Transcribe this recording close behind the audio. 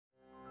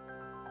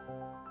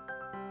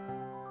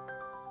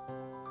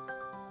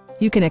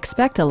You can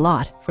expect a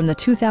lot from the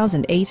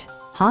 2008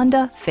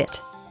 Honda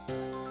Fit.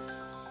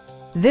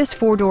 This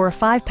four-door,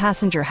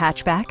 five-passenger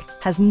hatchback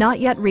has not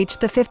yet reached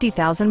the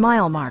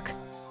 50,000-mile mark.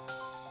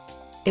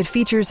 It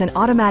features an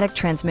automatic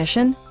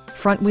transmission,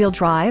 front-wheel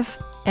drive,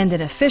 and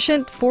an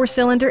efficient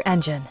four-cylinder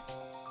engine.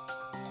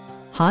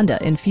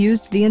 Honda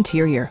infused the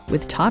interior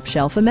with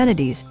top-shelf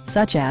amenities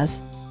such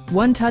as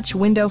one-touch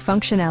window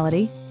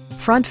functionality,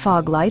 front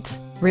fog lights,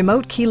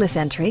 remote keyless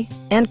entry,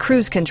 and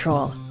cruise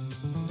control.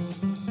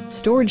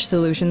 Storage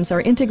solutions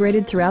are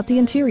integrated throughout the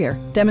interior,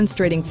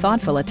 demonstrating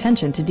thoughtful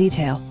attention to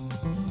detail.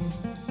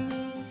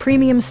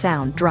 Premium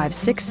sound drives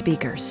 6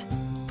 speakers,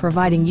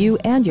 providing you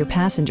and your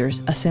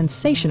passengers a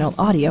sensational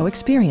audio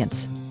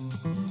experience.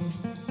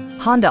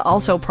 Honda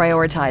also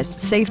prioritized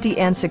safety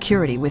and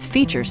security with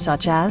features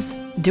such as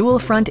dual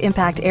front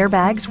impact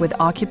airbags with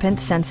occupant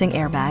sensing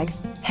airbag,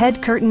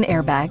 head curtain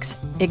airbags,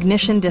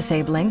 ignition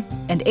disabling,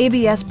 and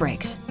ABS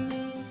brakes.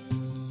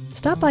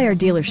 Stop by our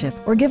dealership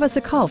or give us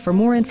a call for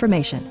more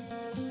information.